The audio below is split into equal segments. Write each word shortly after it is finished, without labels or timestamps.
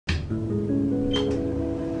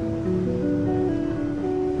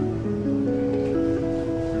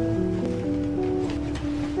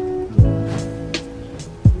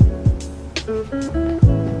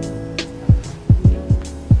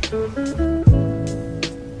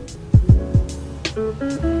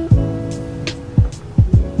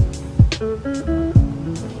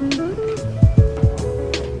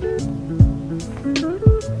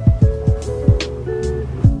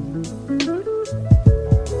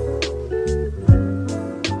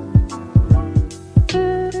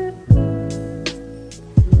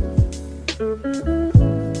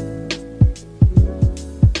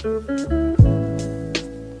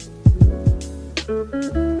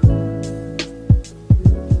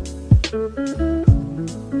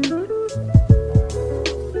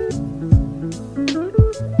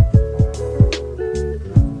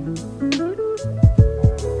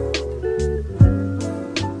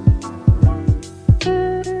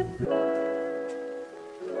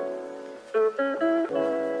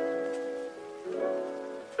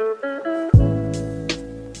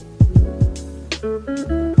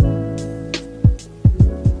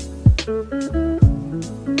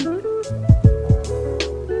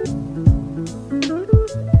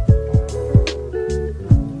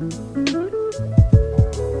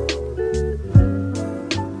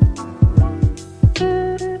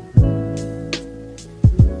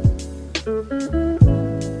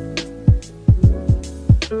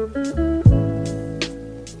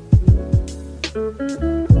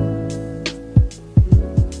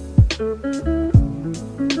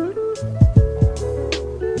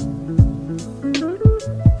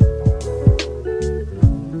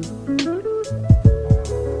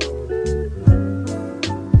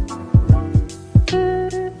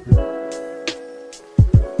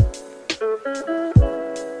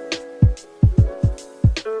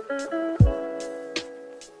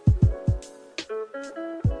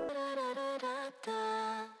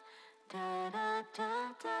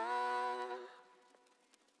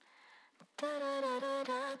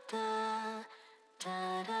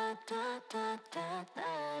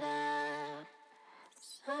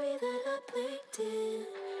Sorry that I blinked it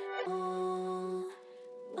all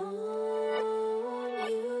on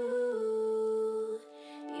you.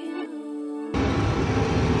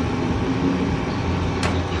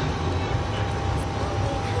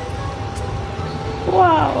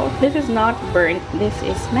 Wow, this is not burnt. This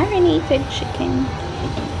is marinated chicken.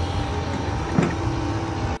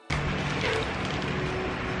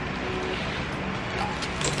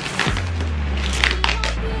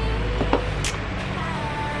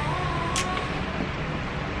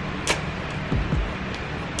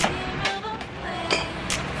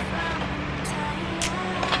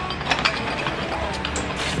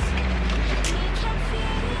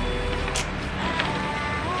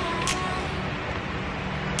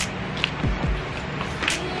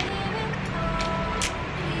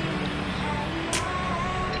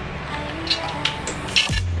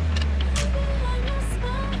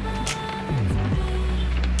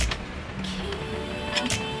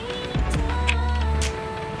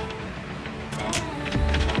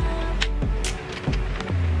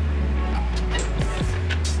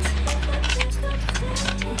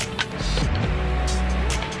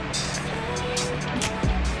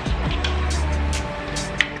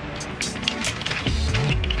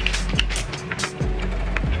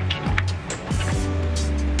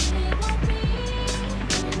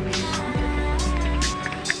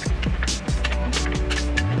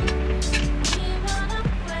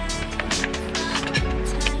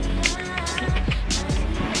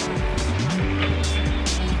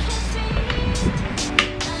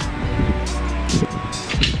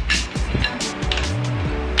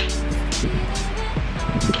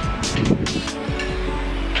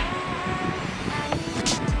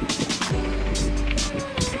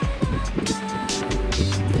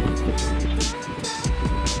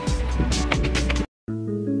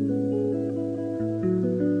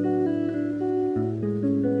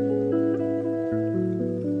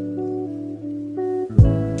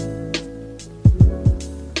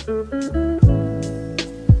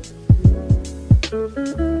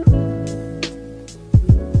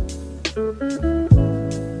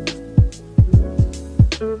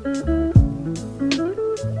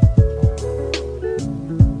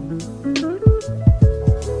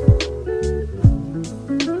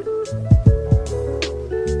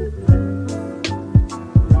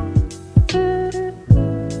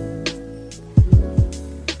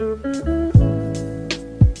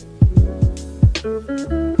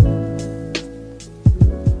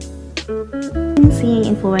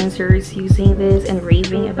 influencers using this and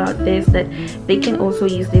raving about this, that they can also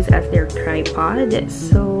use this as their tripod.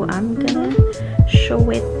 So I'm gonna show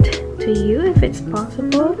it to you if it's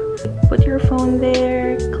possible. Put your phone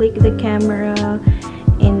there, click the camera,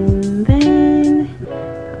 and then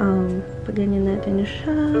paganyan natin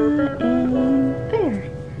siya, and there.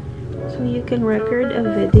 So you can record a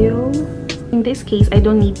video. In this case, I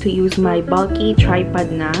don't need to use my bulky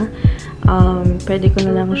tripod na. Pwede ko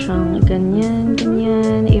na lang siyang ganyan.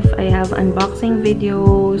 If I have unboxing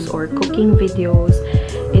videos or cooking videos,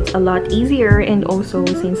 it's a lot easier. And also,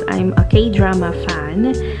 since I'm a K-drama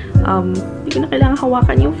fan, hindi ko na kailangan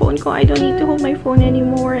hawakan yung phone ko. I don't need to hold my phone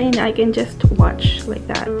anymore, and I can just watch like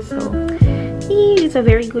that. So, it's a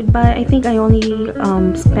very good buy. I think I only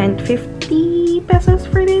spent 50 pesos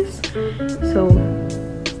for this. So,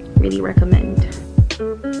 really recommend.